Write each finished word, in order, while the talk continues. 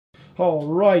All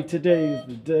right, today is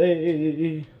the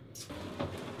day.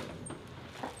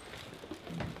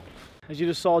 As you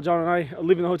just saw, John and I are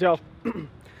leaving the hotel. I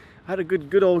had a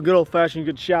good old-fashioned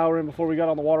good shower in before we got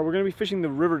on the water. We're gonna be fishing the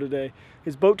river today.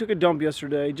 His boat took a dump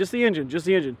yesterday, just the engine.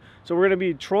 So we're gonna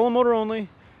be trolling motor only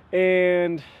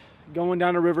and going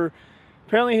down the river.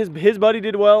 Apparently his buddy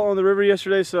did well on the river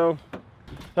yesterday, so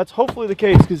that's hopefully the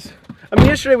case. Because I mean,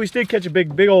 yesterday we did catch a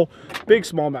big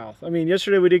smallmouth. I mean,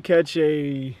 yesterday we did catch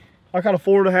I caught a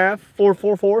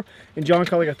 4.5, 4, and John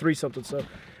caught like a 3 something. So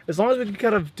as long as we can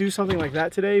kind of do something like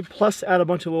that today, plus add a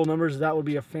bunch of little numbers, that would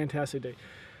be a fantastic day.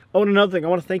 Oh, and another thing, I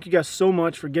want to thank you guys so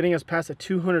much for getting us past the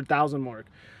 200,000 mark.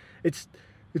 It's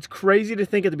crazy to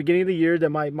think at the beginning of the year that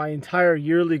my entire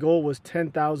yearly goal was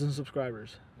 10,000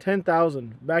 subscribers.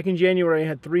 10,000. Back in January, I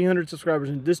had 300 subscribers,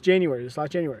 and this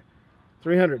last January,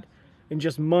 300. And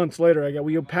just months later,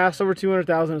 we passed over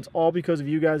 200,000. It's all because of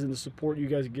you guys and the support you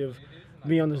guys give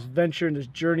me on this venture and this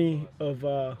journey of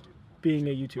being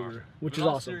a YouTuber, which is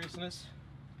awesome. Seriousness,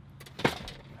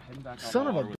 son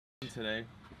of a today,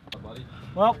 buddy.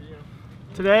 Well,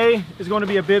 today is going to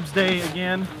be a bibs day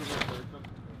again.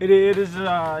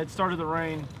 It started to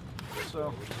rain,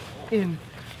 so in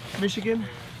Michigan,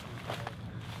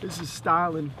 this is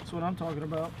styling. That's what I'm talking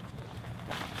about.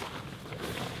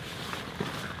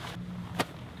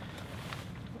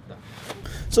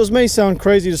 So this may sound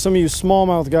crazy to some of you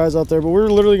smallmouth guys out there, but we're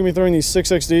literally gonna be throwing these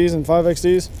 6XDs and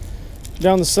 5XDs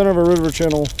down the center of a river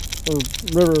channel or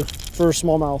river for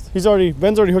smallmouth.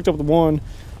 Ben's already hooked up with one,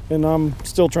 and I'm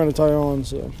still trying to tie on.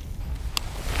 So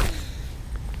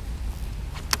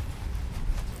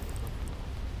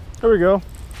there we go.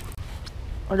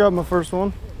 I got my first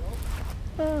one.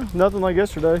 Nothing like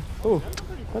yesterday. Oh,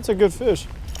 that's a good fish.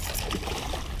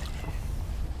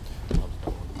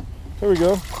 There we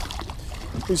go.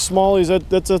 These smallies,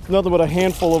 that's nothing but a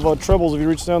handful of trebles if you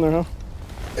reach down there, huh?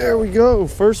 There we go,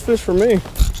 first fish for me.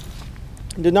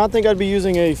 Did not think I'd be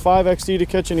using a 5XD to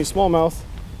catch any smallmouth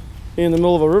in the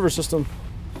middle of a river system.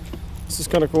 This is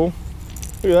kind of cool.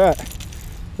 Look at that.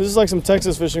 This is like some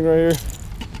Texas fishing right here.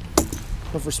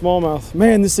 But for smallmouth.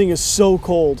 Man, this thing is so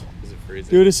cold. Is it freezing?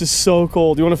 Dude, this is so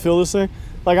cold. You want to feel this thing?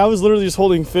 Like, I was literally just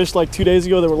holding fish like 2 days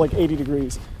ago that were like 80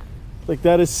 degrees. Like,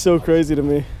 that is so crazy to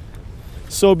me.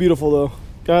 So beautiful though.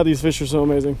 God, these fish are so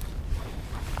amazing.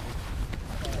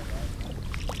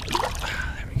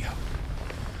 There we go.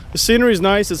 The scenery is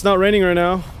nice. It's not raining right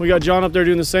now. We got John up there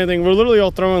doing the same thing. We're literally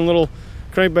all throwing little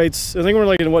crankbaits. I think we're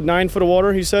like in what, 9 foot of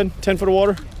water, he said? 10 foot of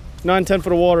water? 9, 10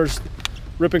 foot of water, just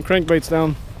ripping crankbaits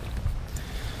down.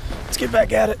 Let's get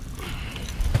back at it.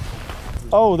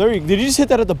 Oh, there you go. Did you just hit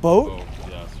that at the boat? Oh,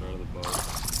 yeah, started the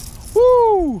boat.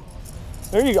 Woo!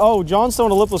 There you go. Oh, John's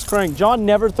throwing a lipless crank. John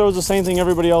never throws the same thing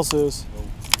everybody else is.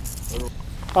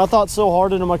 I thought so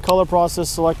hard into my color process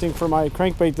selecting for my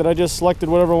crankbait that I just selected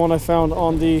whatever one I found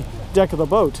on the deck of the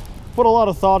boat. Put a lot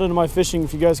of thought into my fishing,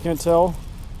 if you guys can't tell.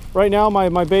 Right now,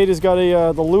 my bait has got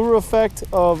the lure effect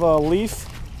of a leaf.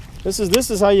 This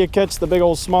is how you catch the big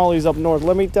old smallies up north.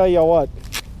 Let me tell you what.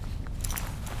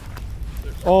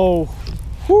 Oh,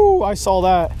 whoo! I saw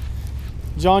that.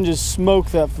 John just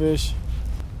smoked that fish.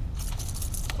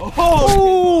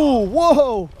 Oh!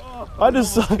 Whoa! I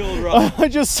just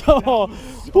saw.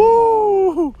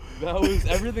 Woo! That was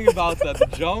everything about that. The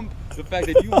jump, the fact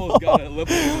that you almost got it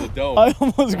lifted into the dome. I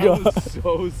almost got it. That was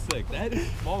so sick. That is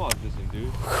smallmouth fishing,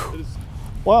 dude. That is...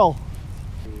 Wow.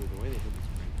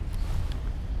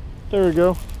 There we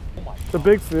go. The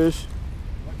big fish.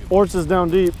 Orts is down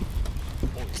deep.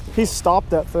 He stopped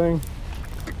that thing.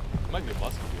 It might be a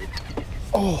muskie, dude.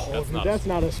 Oh, that's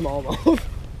not a smallmouth.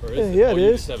 Or is it? Yeah, it you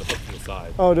is. just have it hooked to the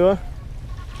side. Oh, do I?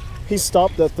 He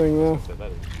stopped that thing though.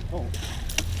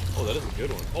 Oh, that is a good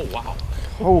one. Oh, wow.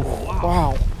 Oh,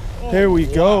 wow. There we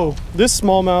go. This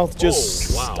smallmouth just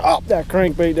stopped that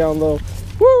crankbait down low.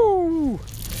 Woo!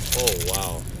 Oh,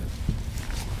 wow.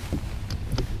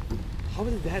 How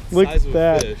is that Look size at of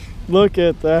that. a fish? Look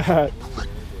at that.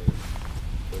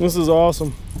 This is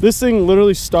awesome. This thing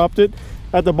literally stopped it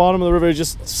at the bottom of the river. It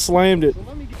just slammed it.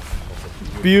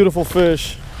 Beautiful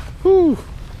fish. Whew.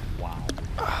 Wow.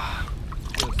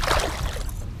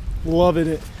 Loving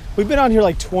it. We've been on here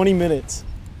like 20 minutes.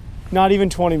 Not even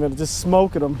 20 minutes, just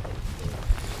smoking them.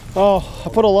 Oh, I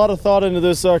put a lot of thought into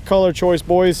this color choice,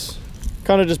 boys.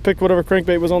 Kind of just picked whatever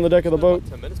crankbait was on the deck of the boat.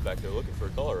 About 10 minutes back there looking for a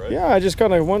color, right? Yeah, I just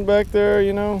kind of went back there,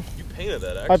 you know. You painted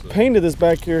that, actually. I painted this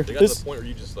back here. They got to the point where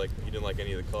you just like, you didn't like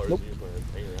any of the colors. Nope. You just wanted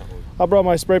to paint it out. I brought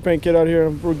my spray paint kit out here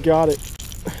and we got it.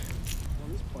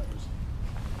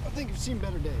 I think you've seen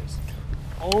better days.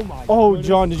 Oh my god. Oh,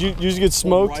 John, did you just get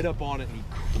smoked? Right up on it and he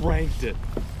cranked it.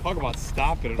 Talk about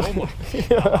stopping it. Oh my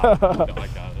god. Yeah. I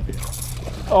got it.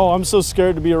 Oh, I'm so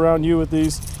scared to be around you with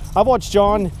these. I've watched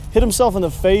John hit himself in the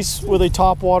face with a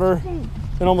topwater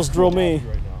and almost drill me.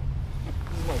 Right now.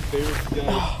 This is my favorite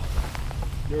guy.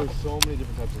 There are so many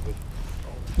different types of fish.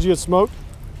 Did you get smoked?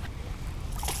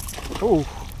 Oh.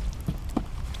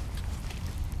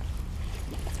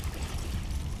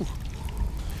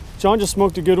 John just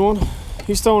smoked a good one.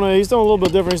 He's throwing a little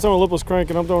bit different. He's throwing a lipless crank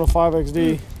and I'm throwing a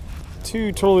 5XD.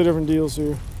 Two totally different deals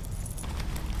here.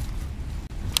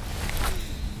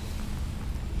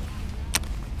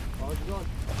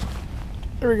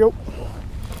 There we go.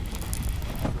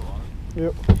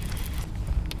 Yep.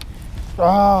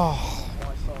 Ah,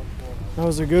 that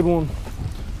was a good one.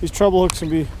 These treble hooks can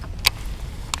be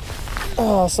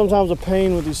sometimes a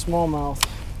pain with these smallmouth.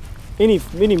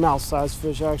 Any mouth size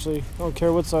fish, actually. I don't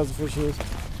care what size the fish is.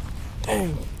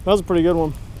 Dang, that was a pretty good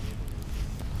one.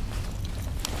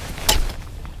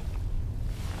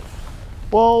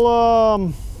 Well,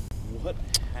 What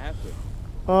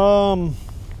happened?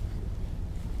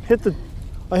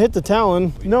 I hit the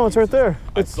talon. No, it's right there.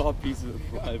 I saw pieces of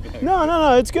fly back.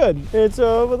 No, it's good. It's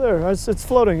over there. It's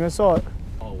floating. I saw it.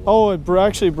 Oh, it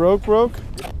actually broke. Crank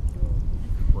that.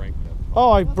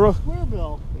 Oh, I broke. Square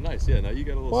bill. Nice, yeah. Now you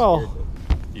got a little Well. square,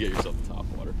 but you got yourself a top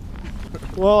water.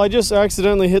 Well, I just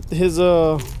accidentally hit his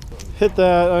hit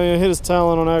his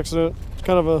talon on accident. It's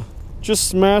kind of a just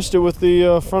smashed it with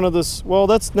the front of this. Well,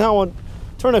 that's now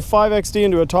turn a 5XD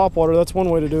into a topwater. That's one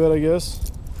way to do it, I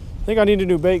guess. I think I need a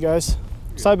new bait, guys.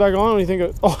 Side back on. What do you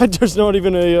think? Oh, there's not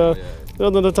even a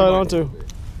nothing to tie it onto.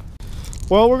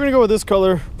 Well, we're gonna go with this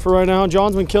color for right now.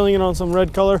 John's been killing it on some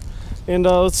red color, and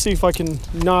let's see if I can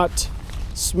not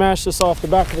smash this off the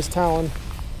back of his talon.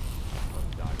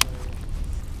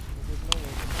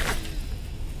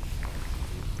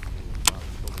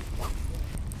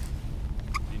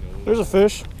 There's a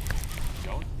fish.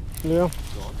 Yeah.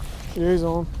 Yeah, he's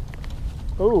on.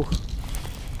 Oh.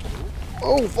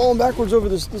 Oh, falling backwards over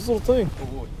this little thing.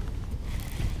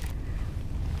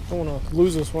 I don't want to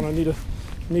lose this one. I need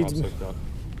some.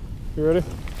 You ready?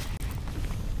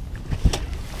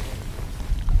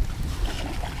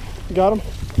 Got him?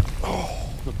 Oh,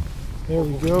 there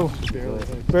we go.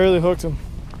 Barely hooked him.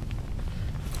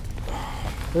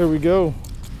 There we go.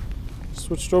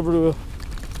 Switched over to a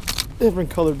different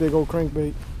colored big old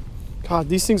crankbait. God,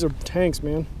 these things are tanks,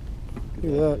 man.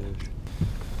 Look at that.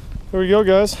 There we go,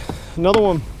 guys. Another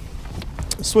one.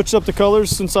 Switched up the colors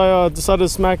since I decided to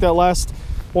smack that last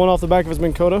one off the back of his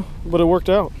Minn Kota, but it worked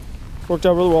out. Worked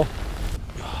out really well.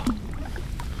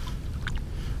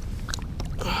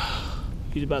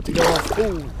 He's about to go off.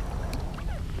 Ooh.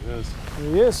 Yes.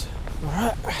 There he is. All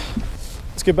right.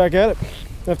 Let's get back at it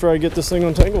after I get this thing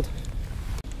untangled.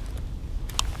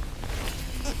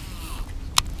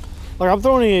 Like, I'm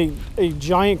throwing a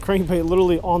giant crankbait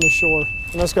literally on the shore,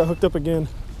 and that's got hooked up again.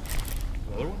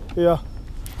 Another one? Yeah,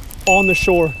 on the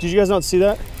shore. Did you guys not see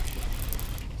that?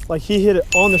 Like, he hit it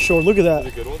on the shore. Look at that. Is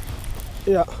it a good one?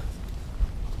 Yeah.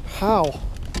 How?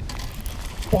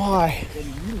 Why?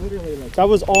 That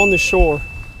was on the shore.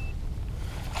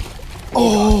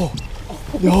 Oh!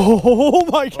 Oh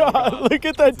my God! Look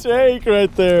at that tank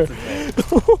right there.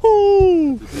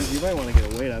 You might want to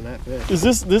get a weight on that fish. Is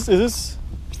this?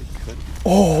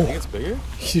 Oh! I think it's bigger.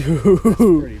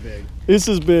 Huge. Pretty big. This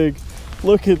is big.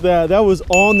 Look at that. That was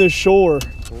on the shore.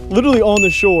 Literally on the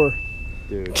shore.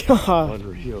 Dude, God.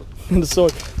 unreal. So,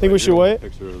 think we should weigh it?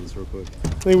 Picture of this real quick.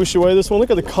 Think we should weigh this one? Look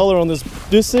at the color on this.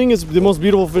 This thing is the most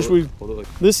beautiful fish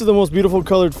This is the most beautiful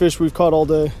colored fish we've caught all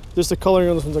day. Just the coloring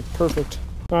on this one's like perfect.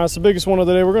 All right, it's the biggest one of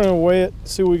the day. We're gonna weigh it,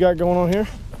 see what we got going on here.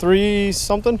 3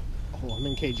 something? Oh, I'm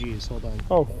in kgs. Hold on.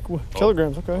 Oh,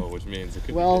 kilograms. Okay. Oh, which means it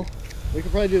could Well, we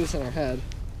could probably do this in our head.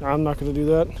 I'm not gonna do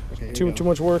that. Okay, Too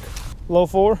much work. Low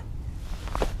 4.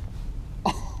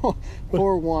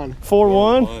 4-1.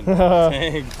 4-1.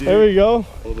 Dang, dude. There we go.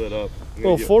 Hold that up.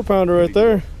 Little 4-pounder right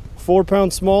there.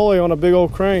 4-pound smallie on a big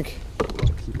old crank.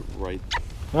 Keep it right.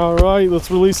 All right,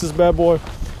 let's release this bad boy.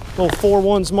 Little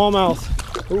 4-1 smallmouth.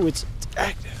 Oh, it's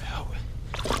active.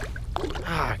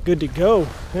 Ah, good to go.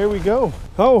 There we go.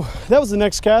 Oh, that was the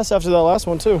next cast after that last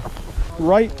one too.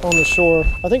 Right on the shore.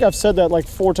 I think I've said that like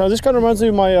 4 times. This kind of reminds me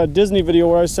of my Disney video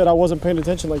where I said I wasn't paying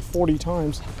attention like 40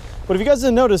 times. But if you guys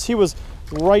didn't notice, he was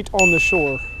right on the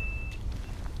shore.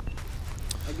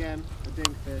 Again, a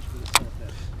dink fish with a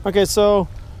starfish. Okay, so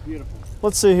Beautiful.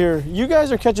 let's see here. You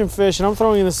guys are catching fish and I'm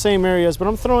throwing in the same areas, but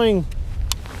I'm throwing...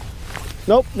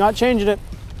 Nope, not changing it.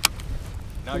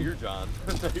 Now you're John.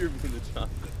 Now you're being the John.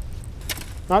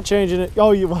 Not changing it.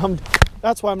 Oh,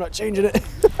 that's why I'm not changing it.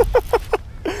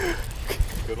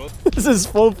 Good one? This is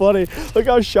so funny. Look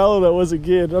how shallow that was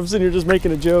again. I'm sitting here just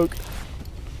making a joke.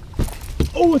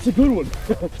 Oh, it's a good one.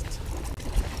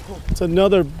 It's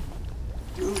another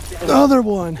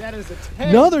one. That is a tank.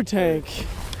 Another tank.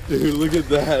 Dude, look at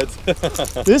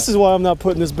that. This is why I'm not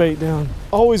putting this bait down.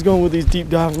 Always going with these deep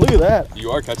dives. Look at that. You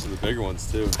are catching the bigger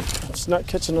ones too. It's not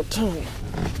catching a ton.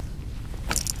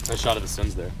 Nice shot of the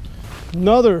Sims there.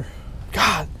 Another.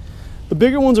 God, the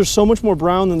bigger ones are so much more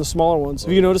brown than the smaller ones.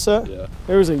 Have you noticed that? Yeah.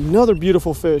 There's another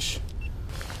beautiful fish.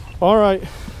 All right,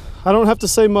 I don't have to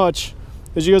say much.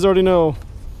 As you guys already know,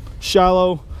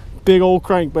 shallow, big old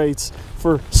crankbaits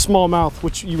for smallmouth,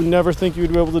 which you would never think you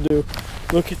would be able to do.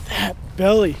 Look at that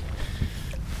belly.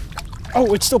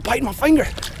 Oh, it's still biting my finger.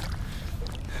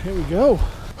 Here we go.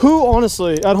 Who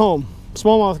honestly, at home,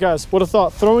 smallmouth guys, would have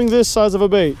thought throwing this size of a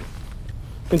bait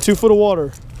in 2 foot of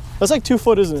water, that's like 2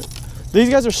 foot, isn't it? These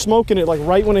guys are smoking it like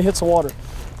right when it hits the water.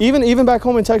 Even back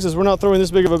home in Texas, we're not throwing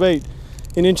this big of a bait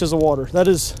in inches of water. That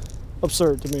is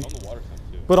absurd to me. On the water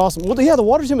temp too. But awesome. Well, yeah, the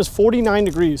water temp is 49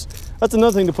 degrees. That's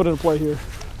another thing to put into play here.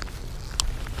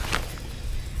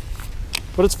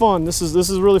 But it's fun. This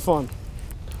is really fun.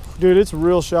 Dude, it's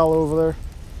real shallow over there.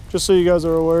 Just so you guys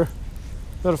are aware.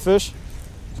 Is that a fish?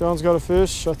 John's got a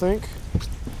fish, I think.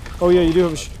 Oh yeah, you do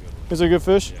have a is it a good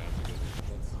fish?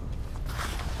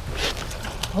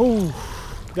 Oh,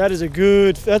 that is a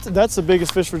good, that's the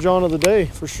biggest fish for John of the day,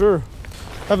 for sure.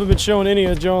 Haven't been showing any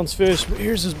of John's fish, but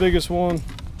here's his biggest one.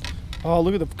 Oh,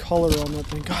 look at the color on that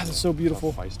thing. God, it's so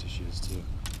beautiful. How feisty she is too.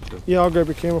 Yeah, I'll grab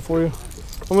your camera for you.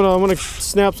 I'm gonna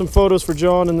snap some photos for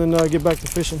John and then get back to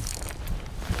fishing.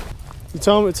 You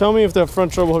tell me if that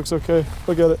front treble hook's okay.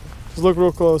 Look at it. Just look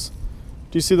real close.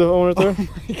 Do you see the one right there?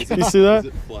 Do you see that?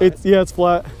 Is it flat? Yeah, it's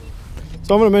flat.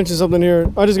 So I'm gonna mention something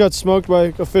here. I just got smoked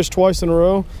by a fish twice in a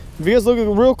row. If you guys look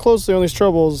real closely on these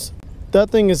trebles, that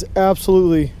thing is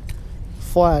absolutely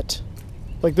flat.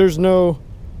 Like there's no,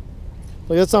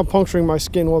 like that's not puncturing my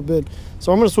skin one bit.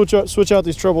 So I'm gonna switch out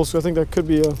these trebles because I think that could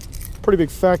be a pretty big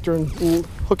factor in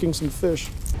hooking some fish.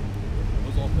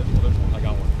 Those all fish? Well, there's one. I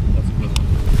got one. That's a good one.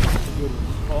 That's a good one.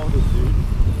 Oh, dude.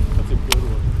 That's a good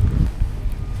one.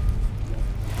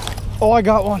 Oh, I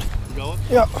got one. You got one?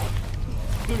 Yep.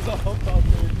 There's a hook out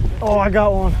there, dude. Oh, I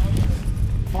got one.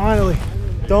 Finally.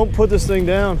 Don't put this thing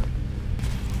down.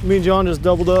 Me and John just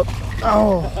doubled up.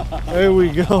 Oh, there we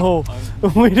go.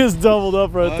 We just doubled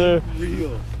up right there.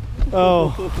 Unreal.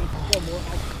 Oh,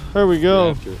 there we go.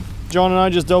 Yeah, sure. John and I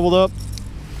just doubled up.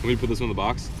 Let me put this one in the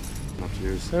box. Not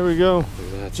yours. There we go. Look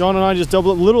at that. John and I just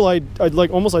doubled up. Little,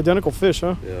 like almost identical fish,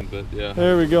 huh? Yeah, but yeah.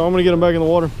 There we go. I'm gonna get them back in the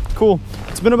water. Cool.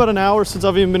 It's been about an hour since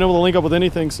I've even been able to link up with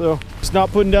anything, so just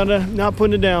not putting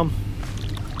it down.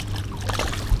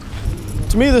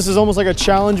 To me, this is almost like a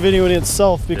challenge video in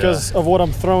itself because of what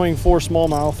I'm throwing for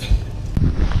smallmouth.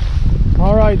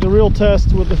 All right, the real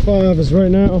test with the 5 is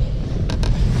right now.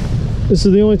 This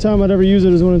is the only time I'd ever use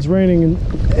it is when it's raining,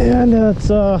 and it's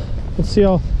let's see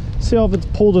how if it's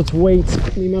pulled its weight,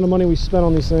 the amount of money we spent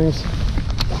on these things.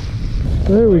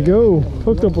 There we go.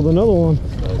 Hooked up with another one.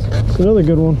 It's another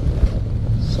good one.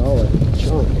 Solid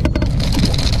chunk.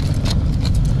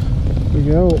 There we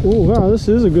go. Oh wow, this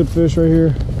is a good fish right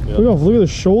here. Yeah. Look at the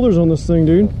shoulders on this thing,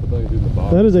 dude.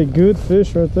 That is a good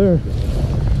fish right there.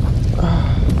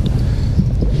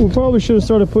 We probably should have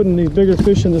started putting these bigger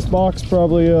fish in this box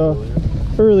probably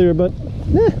earlier, but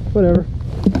whatever.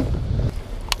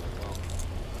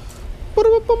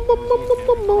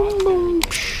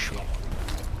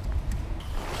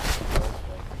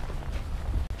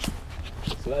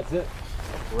 So that's it.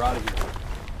 We're out of here.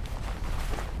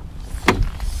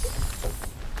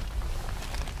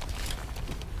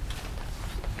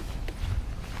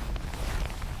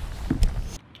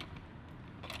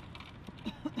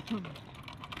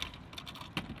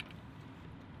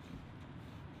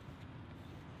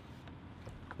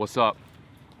 What's up?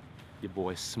 Your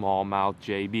boy Smallmouth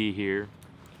JB here. You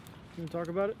want to talk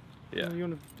about it? Yeah. You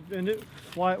want to defend it?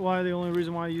 Why the only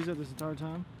reason why I used it this entire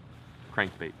time?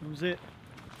 Crankbait. That was it.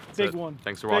 That's Big it. one.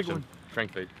 Thanks for Big watching. one.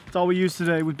 Crankbait. That's all we used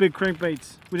today with big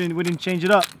crankbaits. We didn't change it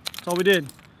up. That's all we did.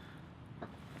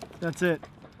 That's it.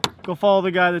 Go follow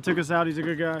the guy that took us out. He's a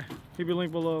good guy. He'll be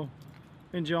linked below.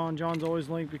 And John's always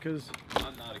linked because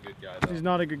I'm not a good guy though. he's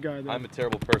not a good guy though. I'm a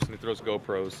terrible person who throws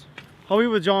GoPros. I'll be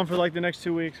with John for like the next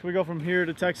 2 weeks. We go from here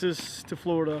to Texas to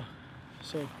Florida.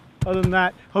 So other than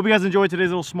that, hope you guys enjoyed today's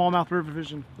little smallmouth river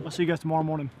fishing. I'll see you guys tomorrow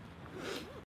morning.